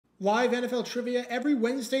Live NFL trivia every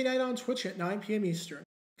Wednesday night on Twitch at 9 p.m. Eastern.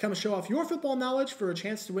 Come show off your football knowledge for a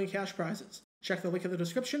chance to win cash prizes. Check the link in the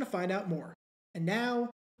description to find out more. And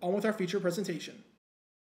now, on with our feature presentation.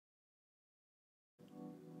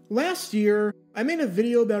 Last year, I made a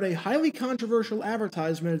video about a highly controversial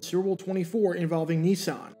advertisement at Super Bowl XXIV involving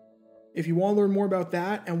Nissan. If you want to learn more about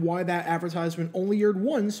that and why that advertisement only aired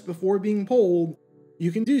once before being pulled,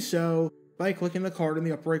 you can do so by clicking the card in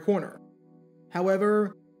the upper right corner.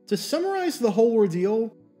 However, to summarize the whole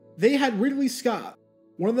ordeal, they had Ridley Scott,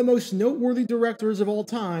 one of the most noteworthy directors of all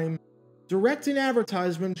time, direct an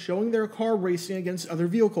advertisement showing their car racing against other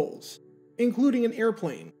vehicles, including an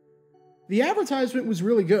airplane. The advertisement was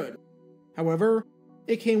really good. However,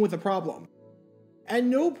 it came with a problem. At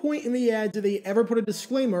no point in the ad did they ever put a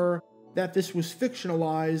disclaimer that this was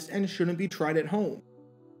fictionalized and shouldn't be tried at home,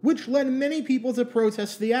 which led many people to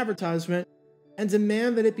protest the advertisement and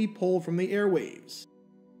demand that it be pulled from the airwaves.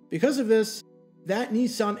 Because of this, that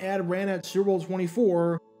Nissan ad ran at Super Bowl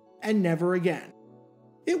XXIV and never again.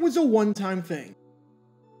 It was a one-time thing.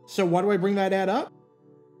 So why do I bring that ad up?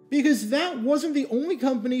 Because that wasn't the only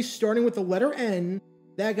company starting with the letter N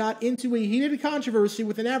that got into a heated controversy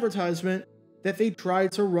with an advertisement that they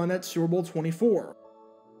tried to run at Super Bowl XXIV.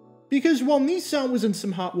 Because while Nissan was in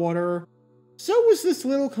some hot water, so was this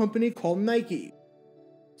little company called Nike.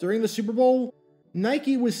 During the Super Bowl,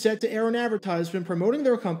 Nike was set to air an advertisement promoting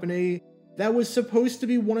their company that was supposed to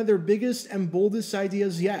be one of their biggest and boldest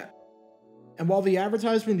ideas yet. And while the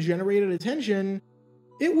advertisement generated attention,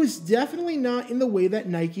 it was definitely not in the way that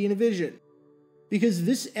Nike envisioned, because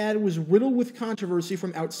this ad was riddled with controversy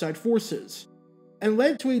from outside forces, and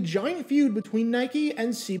led to a giant feud between Nike and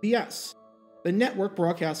CBS, the network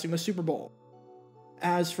broadcasting the Super Bowl.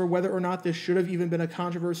 As for whether or not this should have even been a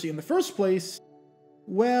controversy in the first place,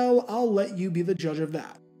 well, I'll let you be the judge of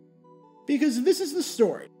that. Because this is the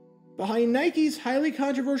story behind Nike's highly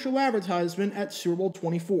controversial advertisement at Super Bowl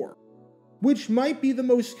XXIV, which might be the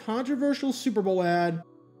most controversial Super Bowl ad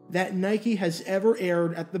that Nike has ever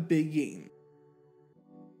aired at the big game.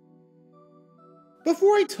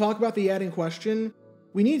 Before I talk about the ad in question,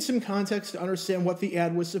 we need some context to understand what the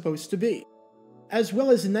ad was supposed to be, as well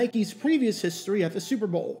as Nike's previous history at the Super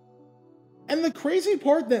Bowl. And the crazy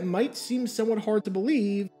part that might seem somewhat hard to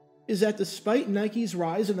believe is that despite Nike's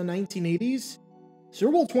rise in the 1980s,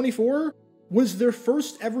 Super Bowl XXIV was their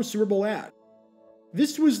first ever Super Bowl ad.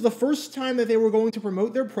 This was the first time that they were going to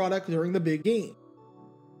promote their product during the big game.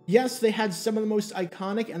 Yes, they had some of the most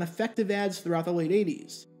iconic and effective ads throughout the late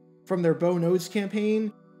 80s, from their Bo Knows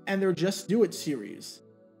campaign and their Just Do It series.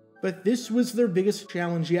 But this was their biggest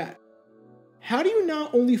challenge yet. How do you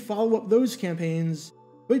not only follow up those campaigns,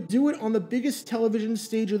 but do it on the biggest television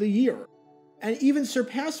stage of the year, and even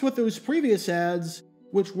surpass what those previous ads,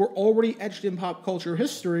 which were already etched in pop culture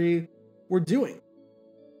history, were doing?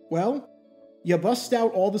 Well, you bust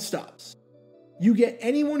out all the stops. You get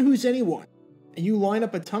anyone who's anyone, and you line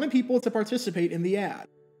up a ton of people to participate in the ad.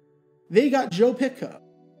 They got Joe Pytka,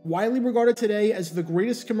 widely regarded today as the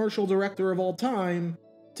greatest commercial director of all time,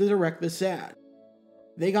 to direct this ad.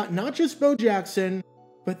 They got not just Bo Jackson,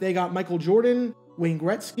 but they got Michael Jordan, Wayne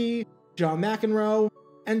Gretzky, John McEnroe,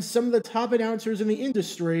 and some of the top announcers in the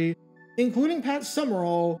industry, including Pat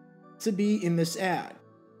Summerall, to be in this ad.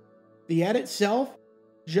 The ad itself,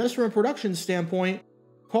 just from a production standpoint,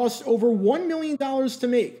 cost over $1 million to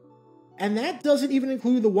make, and that doesn't even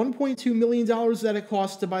include the $1.2 million that it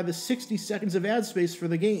cost to buy the 60 seconds of ad space for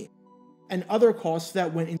the game, and other costs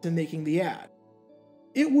that went into making the ad.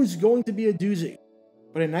 It was going to be a doozy,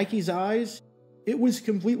 but in Nike's eyes, it was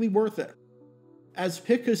completely worth it. As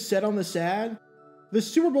Pytka said on this ad, the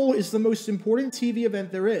Super Bowl is the most important TV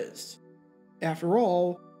event there is. After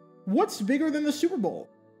all, what's bigger than the Super Bowl?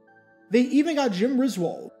 They even got Jim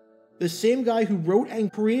Riswold, the same guy who wrote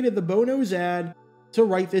and created the Bo Knows ad, to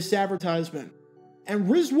write this advertisement. And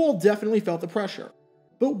Riswold definitely felt the pressure,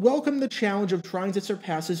 but welcomed the challenge of trying to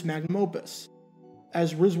surpass his magnum opus.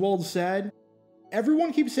 As Riswold said,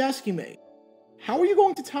 "Everyone keeps asking me, how are you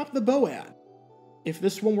going to top the Bo ad? If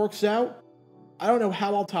this one works out, I don't know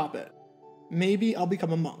how I'll top it. Maybe I'll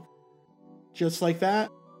become a monk." Just like that,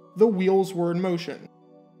 the wheels were in motion.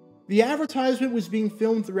 The advertisement was being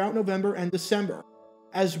filmed throughout November and December,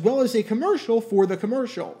 as well as a commercial for the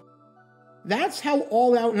commercial. That's how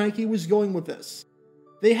all out Nike was going with this.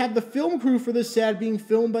 They had the film crew for this ad being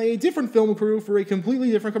filmed by a different film crew for a completely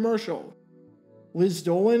different commercial. Liz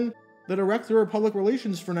Dolan, the director of public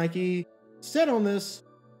relations for Nike, said on this,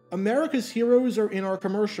 "America's heroes are in our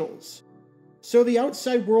commercials. So the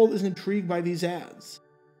outside world is intrigued by these ads.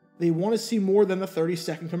 They want to see more than the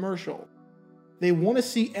 30-second commercial. They want to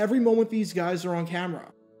see every moment these guys are on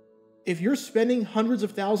camera. If you're spending hundreds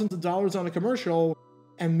of thousands of dollars on a commercial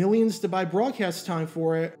and millions to buy broadcast time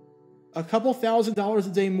for it, a couple $1,000s a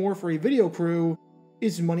day more for a video crew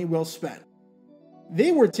is money well spent.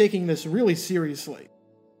 They were taking this really seriously.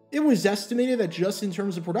 It was estimated that just in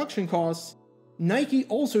terms of production costs, Nike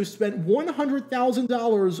also spent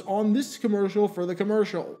 $100,000 on this commercial for the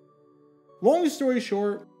commercial. Long story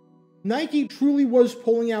short, Nike truly was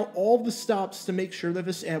pulling out all the stops to make sure that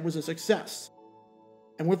this ad was a success.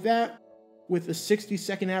 And with that, with the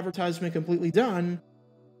 60-second advertisement completely done,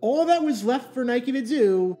 all that was left for Nike to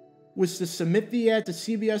do was to submit the ad to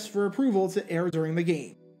CBS for approval to air during the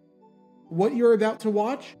game. What you're about to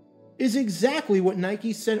watch is exactly what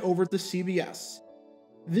Nike sent over to CBS.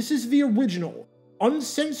 This is the original,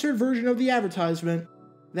 uncensored version of the advertisement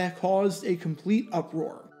that caused a complete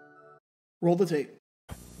uproar. Roll the tape.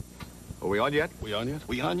 Are we on yet? We on yet?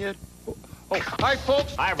 We on yet? Oh, hi,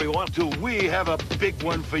 folks. Hi, everyone. Do we have a big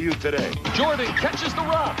one for you today? Jordan catches the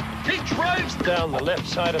rock. He drives down the left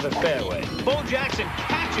side of the fairway. Bo Jackson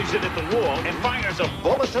catches it at the wall and fires a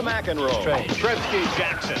bullet to McEnroe. Trevsky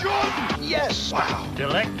Jackson. Jordan! Yes. Wow.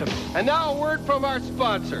 Delectable. And now a word from our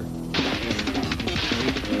sponsor.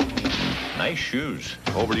 Nice shoes.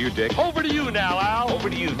 Over to you, Dick. Over to you now, Al. Over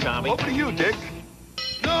to you, Tommy. Over to you, Dick.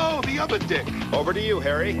 No, the other Dick. Over to you,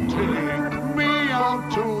 Harry. Take me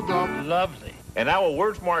out to the... Lovely. And now a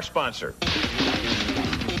word from our sponsor.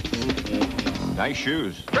 Nice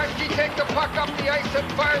shoes. Gretzky takes the puck up the ice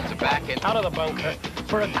and fires it back in. Out of the bunker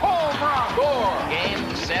for a home run. Score.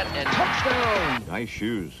 Game, set, and Touchdown. Nice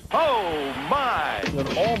shoes. oh my!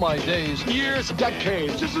 In all my days, years,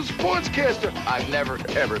 decades, This is a sportscaster. I've never,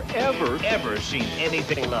 ever seen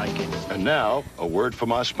anything like it. And now, a word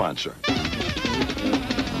from our sponsor.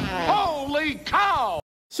 holy cow!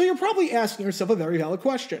 So you're probably asking yourself a very valid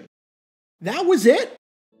question. That was it?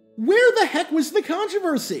 Where the heck was the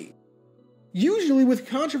controversy? Usually with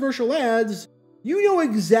controversial ads, you know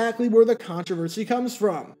exactly where the controversy comes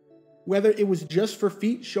from. Whether it was just for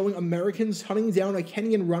feet showing Americans hunting down a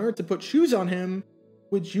Kenyan runner to put shoes on him,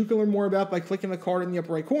 which you can learn more about by clicking the card in the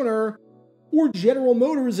upper right corner, or General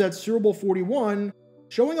Motors at Super Bowl 41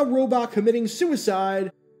 showing a robot committing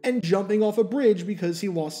suicide and jumping off a bridge because he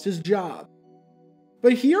lost his job.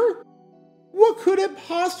 But here, what could have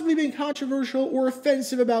possibly been controversial or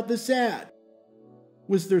offensive about this ad?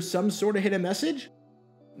 Was there some sort of hidden message?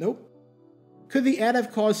 Nope. Could the ad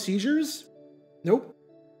have caused seizures? Nope.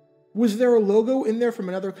 Was there a logo in there from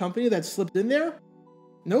another company that slipped in there?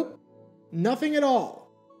 Nope. Nothing at all.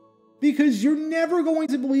 Because you're never going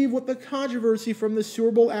to believe what the controversy from the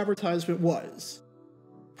Super Bowl advertisement was.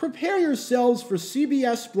 Prepare yourselves for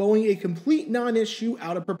CBS blowing a complete non-issue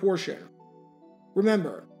out of proportion.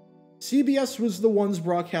 Remember, CBS was the ones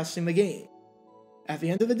broadcasting the game. At the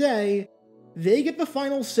end of the day, they get the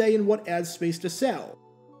final say in what ad space to sell,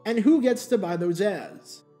 and who gets to buy those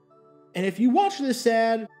ads. And if you watch this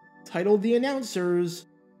ad, titled The Announcers,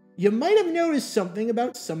 you might have noticed something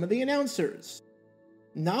about some of the announcers.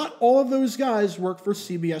 Not all of those guys work for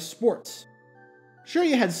CBS Sports. Sure,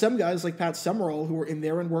 you had some guys like Pat Summerall who were in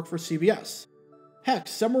there and worked for CBS. Heck,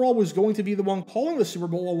 Summerall was going to be the one calling the Super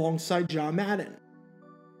Bowl alongside John Madden.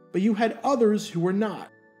 But you had others who were not.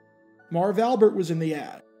 Marv Albert was in the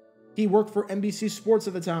ad. He worked for NBC Sports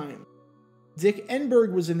at the time. Dick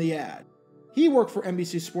Enberg was in the ad. He worked for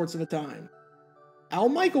NBC Sports at the time. Al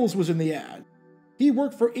Michaels was in the ad. He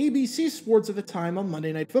worked for ABC Sports at the time on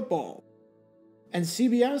Monday Night Football. And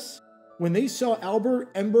CBS, when they saw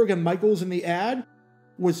Albert, Enberg, and Michaels in the ad,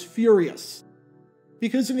 was furious.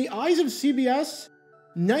 Because in the eyes of CBS,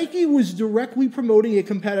 Nike was directly promoting a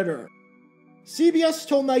competitor. CBS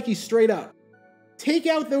told Nike straight up, take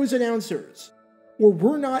out those announcers, or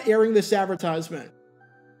we're not airing this advertisement.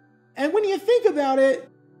 And when you think about it,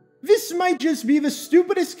 this might just be the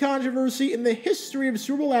stupidest controversy in the history of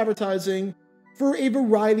Super Bowl advertising for a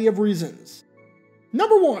variety of reasons.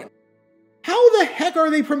 Number one, how the heck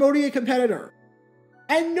are they promoting a competitor?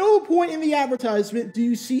 At no point in the advertisement do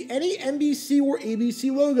you see any NBC or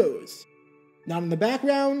ABC logos. Not in the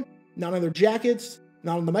background, not on their jackets,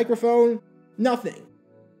 not on the microphone, nothing.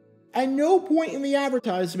 At no point in the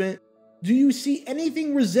advertisement do you see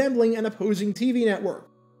anything resembling an opposing TV network.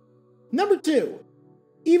 Number two,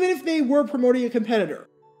 even if they were promoting a competitor,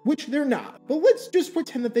 which they're not, but let's just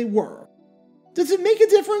pretend that they were, does it make a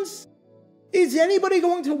difference? Is anybody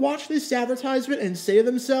going to watch this advertisement and say to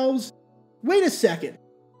themselves, wait a second,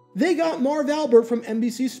 they got Marv Albert from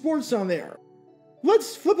NBC Sports on there.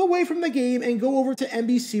 Let's flip away from the game and go over to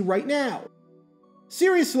NBC right now.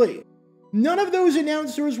 Seriously, none of those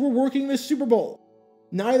announcers were working the Super Bowl.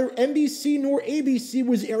 Neither NBC nor ABC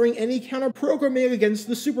was airing any counter-programming against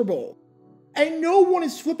the Super Bowl, and no one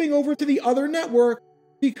is flipping over to the other network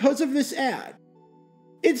because of this ad.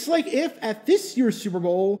 It's like if, at this year's Super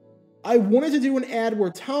Bowl, I wanted to do an ad where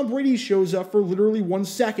Tom Brady shows up for literally 1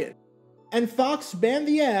 second, and Fox banned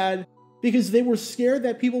the ad because they were scared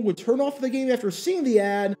that people would turn off the game after seeing the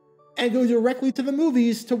ad and go directly to the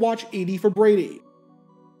movies to watch 80 for Brady.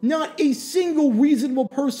 Not a single reasonable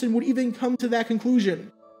person would even come to that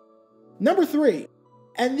conclusion. Number 3,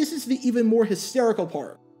 and this is the even more hysterical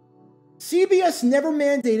part. CBS never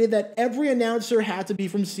mandated that every announcer had to be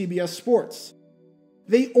from CBS Sports.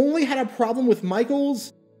 They only had a problem with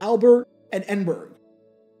Michaels, Albert, and Enberg.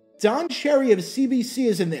 Don Cherry of CBC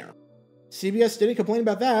is in there. CBS didn't complain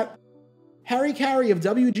about that. Harry Carey of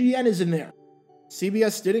WGN is in there.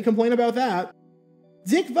 CBS didn't complain about that.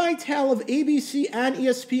 Dick Vitale of ABC and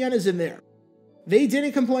ESPN is in there. They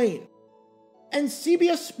didn't complain. And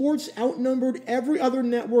CBS Sports outnumbered every other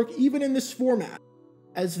network even in this format,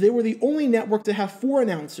 as they were the only network to have 4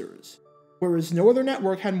 announcers, whereas no other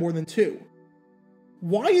network had more than 2.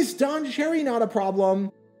 Why is Don Cherry not a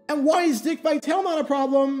problem? And why is Dick Vitale not a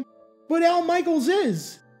problem, but Al Michaels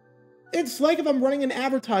is? It's like if I'm running an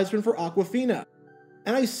advertisement for Aquafina,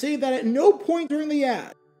 and I say that at no point during the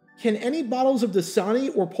ad can any bottles of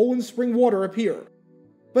Dasani or Poland Spring water appear,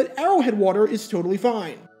 but Arrowhead water is totally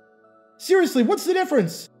fine. Seriously, what's the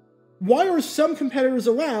difference? Why are some competitors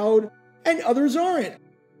allowed and others aren't?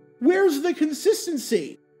 Where's the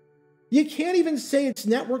consistency? You can't even say it's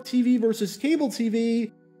network TV versus cable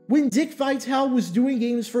TV when Dick Vitale was doing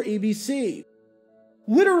games for ABC.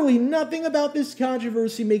 Literally nothing about this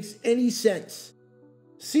controversy makes any sense.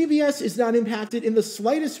 CBS is not impacted in the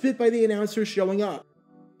slightest bit by the announcers showing up,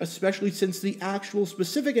 especially since the actual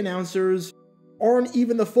specific announcers aren't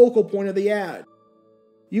even the focal point of the ad.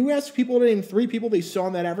 You ask people to name 3 people they saw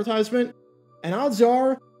in that advertisement, and odds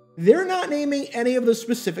are they're not naming any of the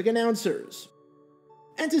specific announcers.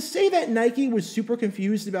 And to say that Nike was super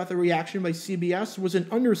confused about the reaction by CBS was an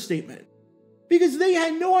understatement, because they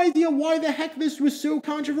had no idea why the heck this was so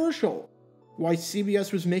controversial, why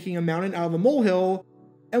CBS was making a mountain out of a molehill,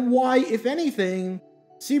 and why, if anything,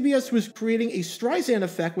 CBS was creating a Streisand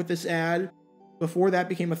effect with this ad before that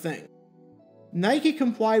became a thing. Nike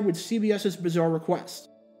complied with CBS's bizarre request,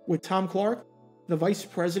 with Tom Clark, the vice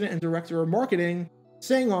president and director of marketing,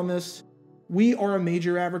 saying on this, "We are a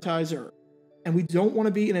major advertiser, and we don't want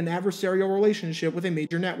to be in an adversarial relationship with a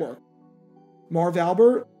major network." Marv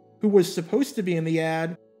Albert, who was supposed to be in the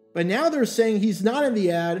ad, but now they're saying he's not in the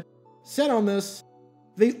ad, said on this,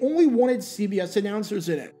 they only wanted CBS announcers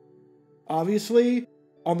in it. Obviously,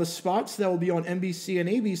 on the spots that will be on NBC and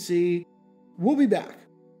ABC, we'll be back.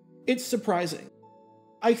 It's surprising.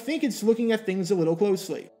 I think it's looking at things a little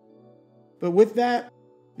closely. But with that,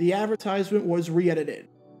 the advertisement was re-edited,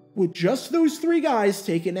 with just those 3 guys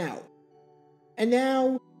taken out. And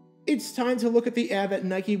now, it's time to look at the ad that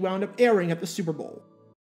Nike wound up airing at the Super Bowl.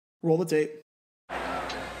 Roll the tape.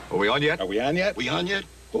 Are we on yet? Are we on yet? We on yet?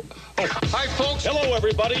 Hi, folks. Hello,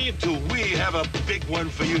 everybody. Do we have a big one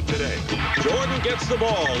for you today? Jordan gets the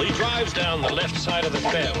ball. He drives down the left side of the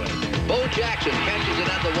fairway. Bo Jackson catches it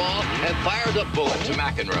at the wall and fires a bullet to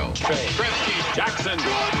McEnroe. Gretzky. Jackson.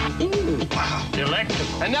 Ooh, wow.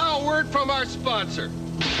 Delectable. And now a word from our sponsor.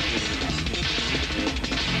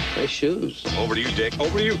 Nice shoes. Over to you, Dick.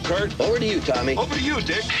 Over to you, Kurt. Over to you, Tommy. Over to you,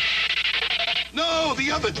 Dick. No, the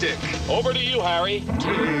other Dick. Over to you, Harry.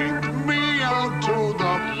 Take me out to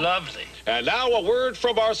the... Lovely. And now a word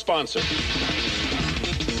from our sponsor.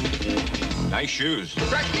 Nice shoes.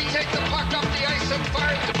 Gretzky takes the puck up the ice and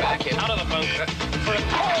fires it back in. Out of the bunker for a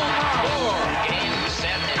Score. Game,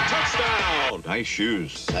 set, and touchdown. Nice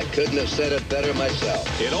shoes. I couldn't have said it better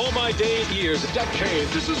myself. In all my years,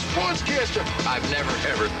 decades, This is Sportscaster. I've never,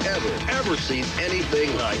 Ever seen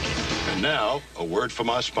anything like it. And now, a word from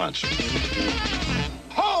our sponsor.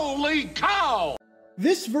 Holy cow!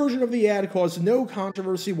 This version of the ad caused no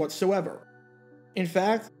controversy whatsoever. In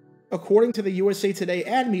fact, according to the USA Today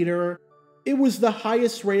ad meter, it was the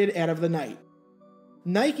highest rated ad of the night.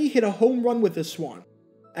 Nike hit a home run with this one,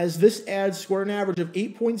 as this ad scored an average of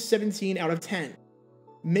 8.17 out of 10,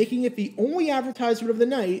 making it the only advertisement of the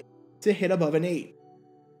night to hit above an 8.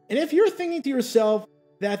 And if you're thinking to yourself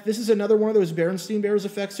that this is another one of those Berenstain Bears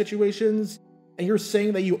effect situations, and you're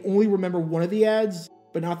saying that you only remember one of the ads,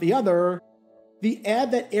 but not the other, the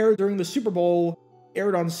ad that aired during the Super Bowl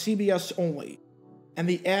aired on CBS only, and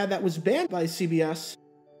the ad that was banned by CBS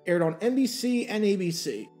aired on NBC and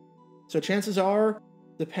ABC. So chances are,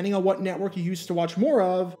 depending on what network you used to watch more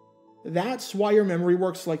of, that's why your memory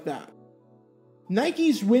works like that.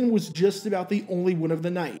 Nike's win was just about the only win of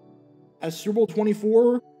the night, as Super Bowl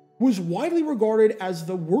XXIV was widely regarded as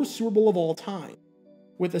the worst Super Bowl of all time,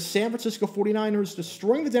 with the San Francisco 49ers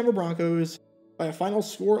destroying the Denver Broncos by a final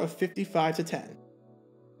score of 55-10.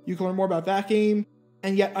 You can learn more about that game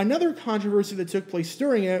and yet another controversy that took place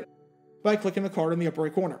during it by clicking the card in the upper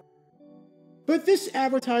right corner. But this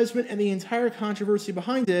advertisement and the entire controversy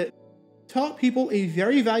behind it taught people a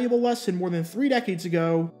very valuable lesson more than 3 decades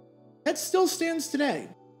ago that still stands today.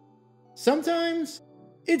 Sometimes,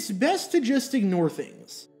 it's best to just ignore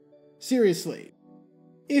things. Seriously.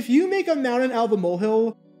 If you make a mountain out of a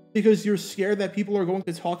molehill because you're scared that people are going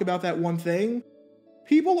to talk about that one thing,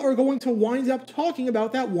 people are going to wind up talking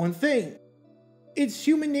about that one thing. It's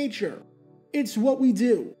human nature. It's what we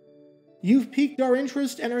do. You've piqued our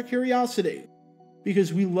interest and our curiosity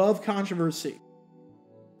because we love controversy.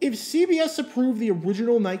 If CBS approved the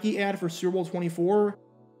original Nike ad for Super Bowl XXIV,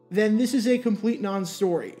 then this is a complete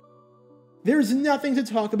non-story. There's nothing to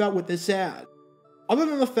talk about with this ad, other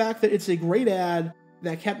than the fact that it's a great ad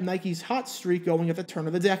that kept Nike's hot streak going at the turn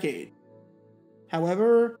of the decade.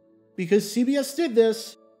 However, because CBS did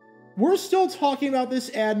this, we're still talking about this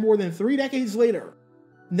ad more than 3 decades later,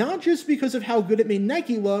 not just because of how good it made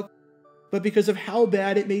Nike look, but because of how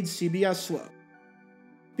bad it made CBS look.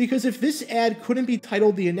 Because if this ad couldn't be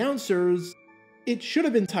titled The Announcers, it should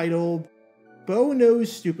have been titled Bo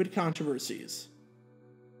Knows Stupid Controversies.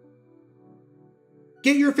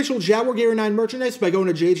 Get your official Jaguar Gator 9 merchandise by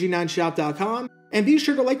going to jg9shop.com, and be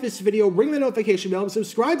sure to like this video, ring the notification bell, and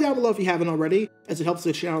subscribe down below if you haven't already, as it helps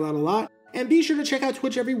the channel out a lot. And be sure to check out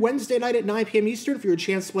Twitch every Wednesday night at 9 p.m. Eastern for your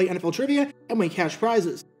chance to play NFL Trivia and win cash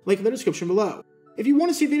prizes. Link in the description below. If you want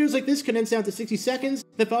to see videos like this condensed down to 60 seconds,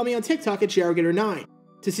 then follow me on TikTok at JaguarGator9.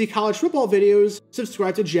 To see college football videos,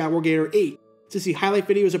 subscribe to JaguarGator8. To see highlight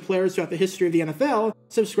videos of players throughout the history of the NFL,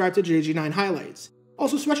 subscribe to JG9 Highlights.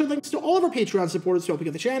 Also, special thanks to all of our Patreon supporters for helping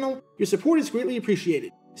out the channel. Your support is greatly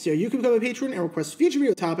appreciated. See how you can become a patron and request future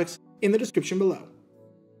video topics in the description below.